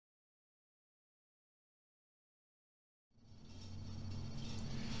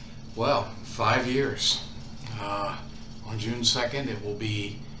Well, 5 years. On June 2nd, it will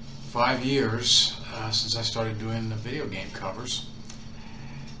be 5 years since I started doing the video game covers.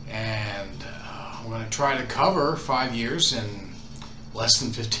 And I'm going to try to cover 5 years in less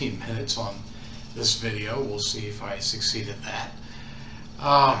than 15 minutes on this video. We'll see if I succeed at that.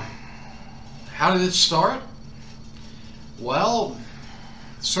 How did it start? Well,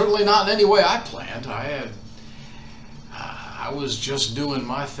 certainly not in any way I planned. I was just doing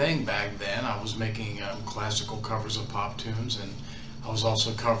my thing back then. I was making classical covers of pop tunes, and I was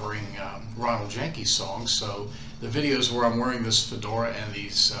also covering Ronald Jenkins songs. So the videos where I'm wearing this fedora and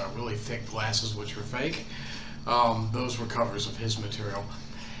these really thick glasses, which are fake, those were covers of his material.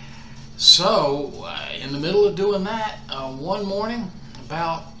 So in the middle of doing that, one morning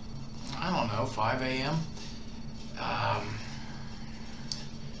about, I don't know, 5 a.m.,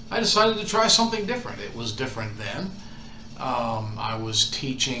 I decided to try something different. It was different then. I was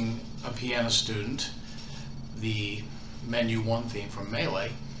teaching a piano student the Menu 1 theme from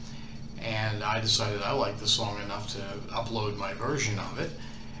Melee, and I decided I liked the song enough to upload my version of it.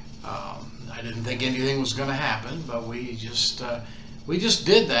 I didn't think anything was going to happen, but we just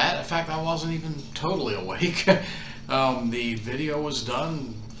did that. In fact, I wasn't even totally awake. The video was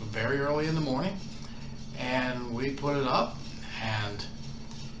done very early in the morning, and we put it up. And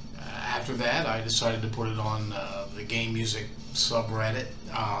after that, I decided to put it on the game music subreddit.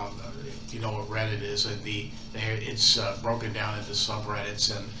 If you know what Reddit is, it's broken down into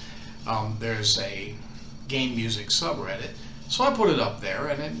subreddits, and there's a game music subreddit. So I put it up there,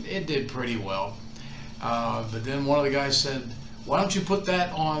 and it did pretty well. But then one of the guys said, "Why don't you put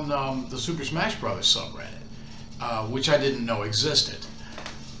that on the Super Smash Brothers subreddit?" Which I didn't know existed.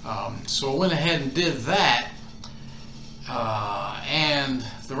 So I went ahead and did that. And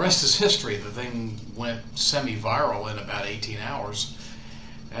the rest is history. The thing went semi-viral in about 18 hours,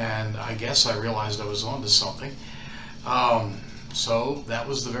 and I guess I realized I was onto something. So that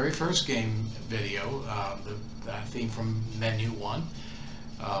was the very first game video, the theme from Menu 1,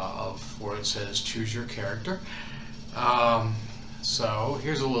 where it says "Choose your character." So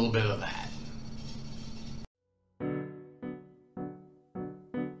here's a little bit of that.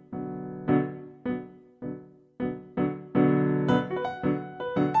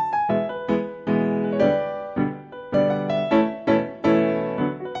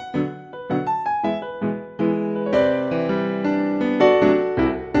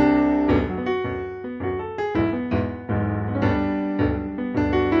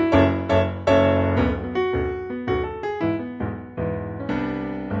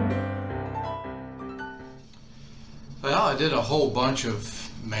 Well, I did a whole bunch of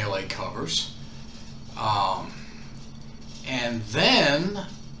Melee covers, and then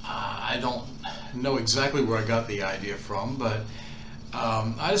I don't know exactly where I got the idea from, but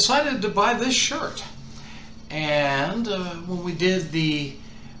I decided to buy this shirt. And when we did the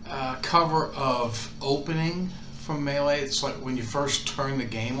cover of Opening from Melee, it's like when you first turn the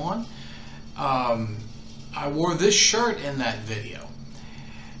game on, I wore this shirt in that video.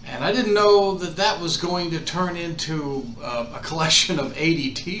 And I didn't know that that was going to turn into a collection of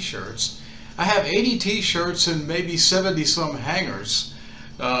 80 t-shirts. I have 80 t-shirts and maybe 70 some hangers.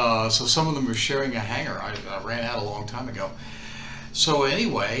 So some of them are sharing a hanger. I ran out a long time ago. So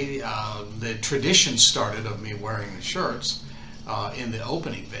anyway, the tradition started of me wearing the shirts in the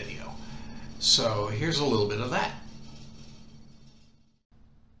opening video. So here's a little bit of that.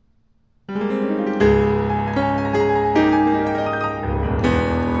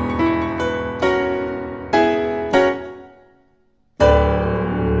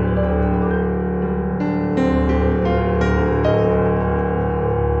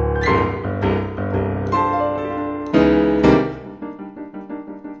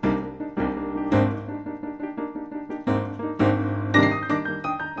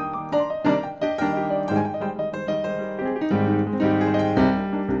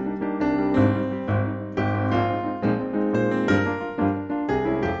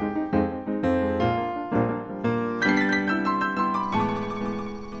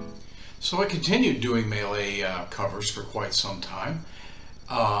 So I continued doing Melee covers for quite some time.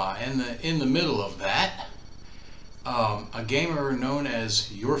 In the middle of that, a gamer known as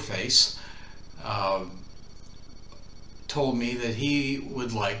Your Face told me that he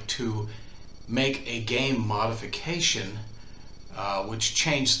would like to make a game modification which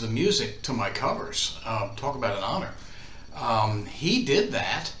changed the music to my covers. Talk about an honor. He did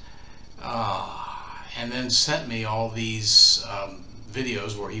that and then sent me all these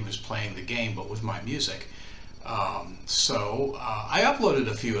videos where he was playing the game but with my music. So I uploaded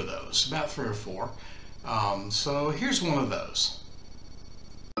a few of those, about 3 or 4. So here's one of those.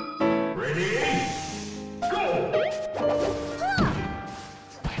 Ready? Go!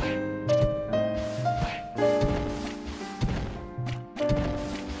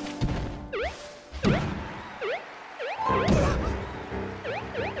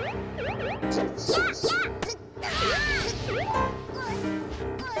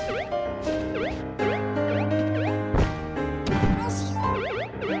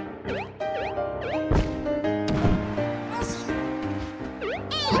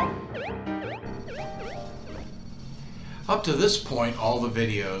 Up to this point, all the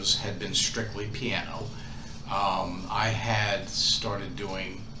videos had been strictly piano. I had started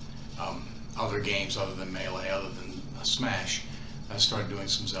doing other games other than Melee, other than Smash. I started doing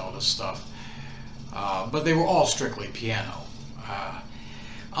some Zelda stuff, but they were all strictly piano.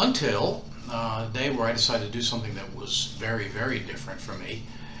 Until a day where I decided to do something that was very, very different for me.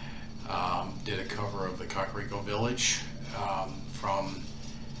 Did a cover of the Kakariko Village from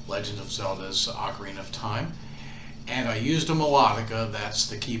Legend of Zelda's Ocarina of Time. And I used a melodica, that's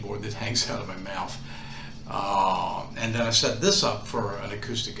the keyboard that hangs out of my mouth. And then I set this up for an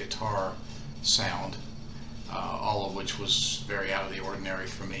acoustic guitar sound, all of which was very out of the ordinary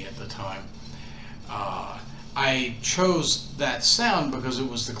for me at the time. I chose that sound because it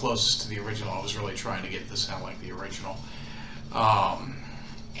was the closest to the original. I was really trying to get the sound like the original.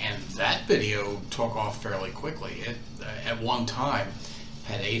 And that video took off fairly quickly. It, at one time,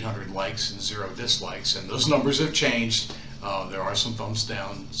 had 800 likes and 0 dislikes, and those numbers have changed. There are some thumbs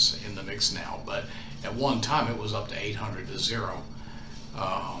downs in the mix now, but at one time it was up to 800 to 0.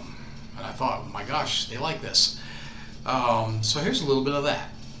 And I thought, my gosh, they like this. So here's a little bit of that.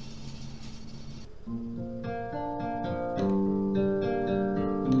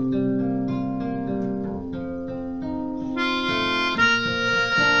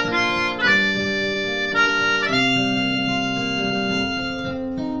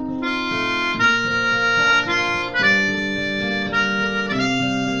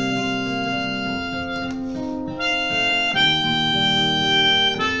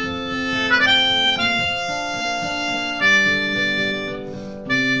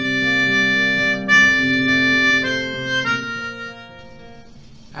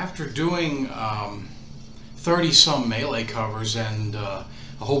 After doing 30-some Melee covers and a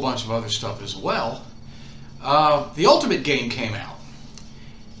whole bunch of other stuff as well, the Ultimate game came out.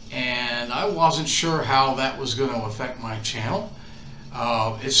 And I wasn't sure how that was going to affect my channel.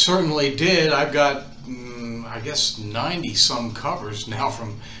 It certainly did. I've got, I guess, 90-some covers now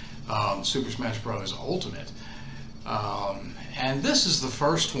from Super Smash Bros. Ultimate. And this is the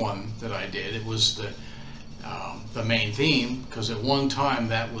first one that I did. It was the main theme, because at one time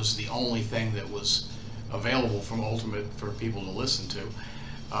that was the only thing that was available from Ultimate for people to listen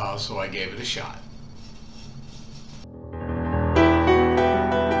to, so I gave it a shot.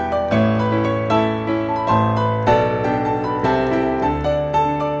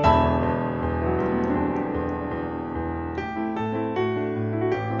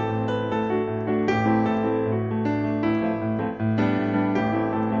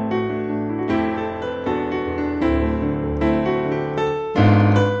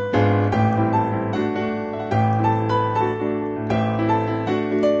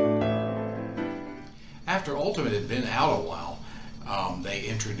 After Ultimate had been out a while, they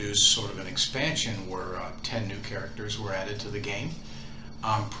introduced sort of an expansion where 10 new characters were added to the game.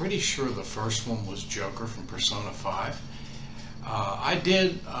 I'm pretty sure the first one was Joker from Persona 5. I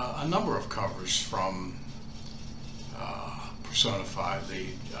did a number of covers from Persona 5, the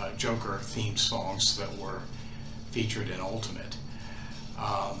Joker themed songs that were featured in Ultimate.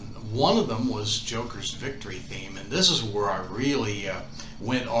 One of them was Joker's Victory theme, and this is where I really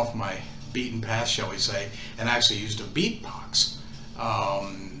went off my beaten path, shall we say, and actually used a beatbox.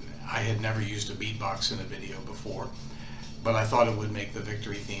 I had never used a beatbox in a video before, but I thought it would make the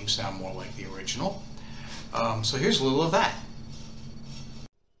Victory theme sound more like the original. So here's a little of that.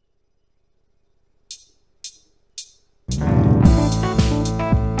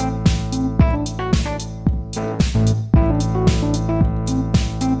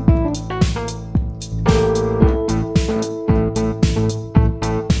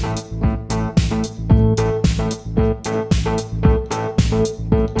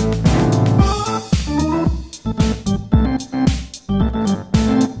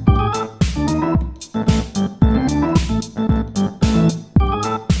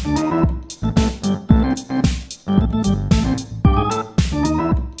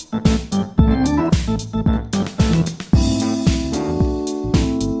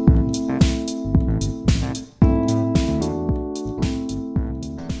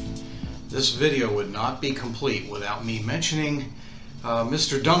 This video would not be complete without me mentioning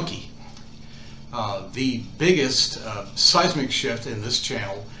Mr. Donkey. The biggest seismic shift in this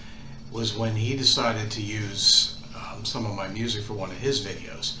channel was when he decided to use some of my music for one of his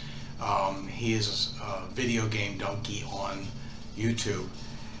videos. He is a video game donkey on YouTube,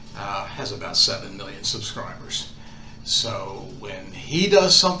 has about 7 million subscribers. So when he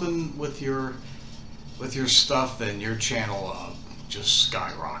does something with your stuff, then your channel just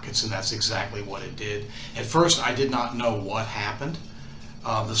skyrockets, and that's exactly what it did. At first, I did not know what happened.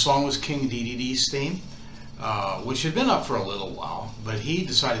 The song was King DDD's theme, which had been up for a little while, but he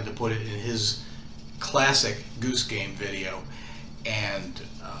decided to put it in his classic Goose Game video, and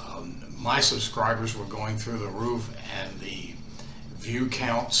my subscribers were going through the roof, and the view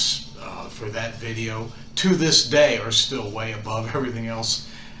counts for that video to this day are still way above everything else.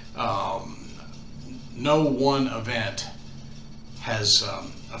 No one event has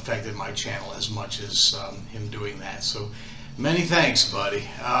affected my channel as much as him doing that. So many thanks, buddy.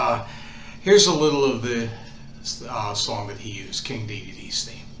 Here's a little of the song that he used, King DDD's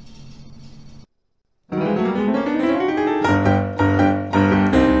theme.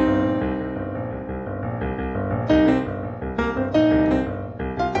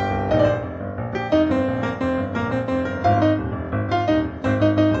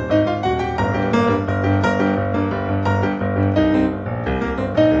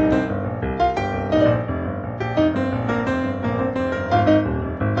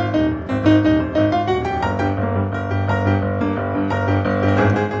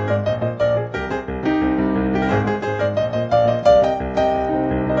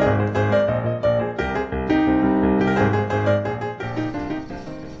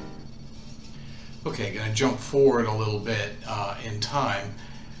 Okay, going to jump forward a little bit in time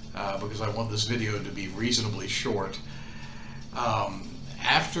because I want this video to be reasonably short.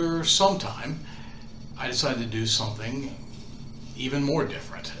 After some time, I decided to do something even more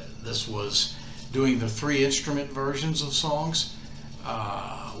different. This was doing the 3-instrument versions of songs,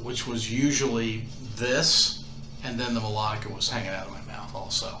 which was usually this, and then the melodica was hanging out of my mouth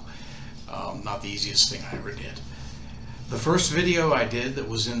also. Not the easiest thing I ever did. The first video I did that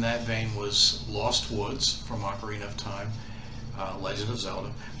was in that vein was Lost Woods from Ocarina of Time, Legend of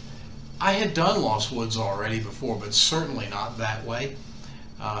Zelda. I had done Lost Woods already before, but certainly not that way.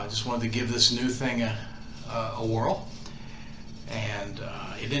 I just wanted to give this new thing a whirl, and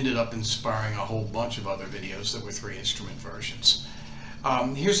it ended up inspiring a whole bunch of other videos that were 3-instrument versions.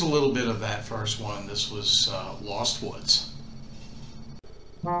 Here's a little bit of that first one. This was Lost Woods.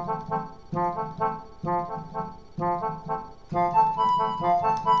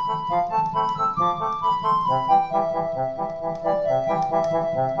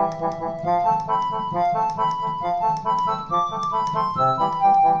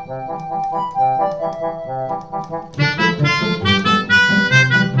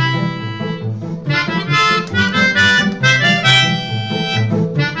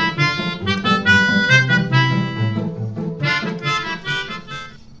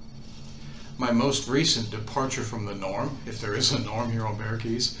 My most recent departure from the norm, if there is a norm here on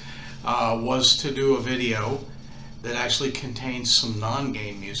BearKeys, was to do a video that actually contains some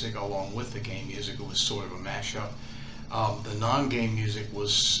non-game music along with the game music. It was sort of a mashup. The non-game music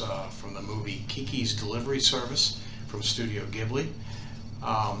was from the movie Kiki's Delivery Service from Studio Ghibli.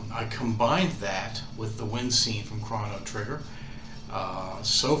 I combined that with the wind scene from Chrono Trigger.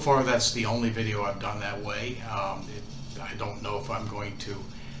 So far that's the only video I've done that way. I don't know if I'm going to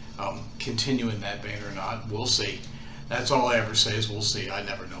continue in that vein or not. We'll see. That's all I ever say is we'll see. I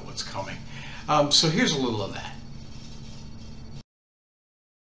never know what's coming. So here's a little of that.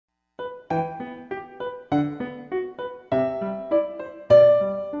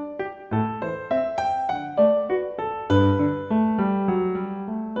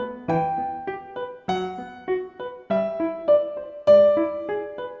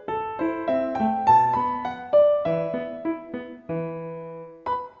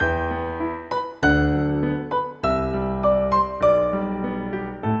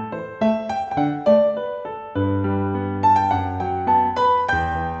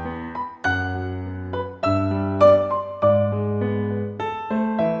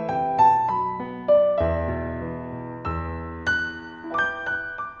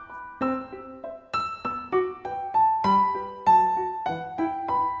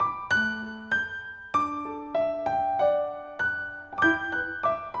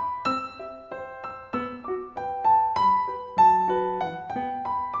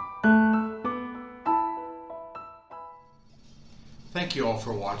 Thank you all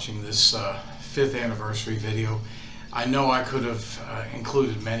for watching this 5th anniversary video. I know I could have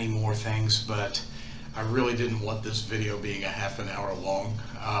included many more things, but I really didn't want this video being a half an hour long.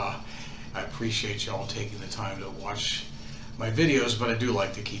 I appreciate y'all taking the time to watch my videos, but I do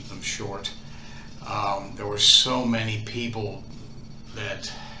like to keep them short. There were so many people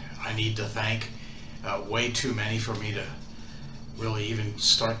that I need to thank, way too many for me to really even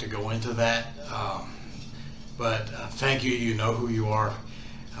start to go into that. But thank you, you know who you are.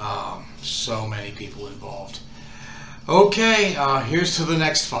 So many people involved. Okay, here's to the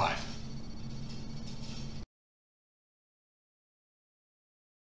next 5.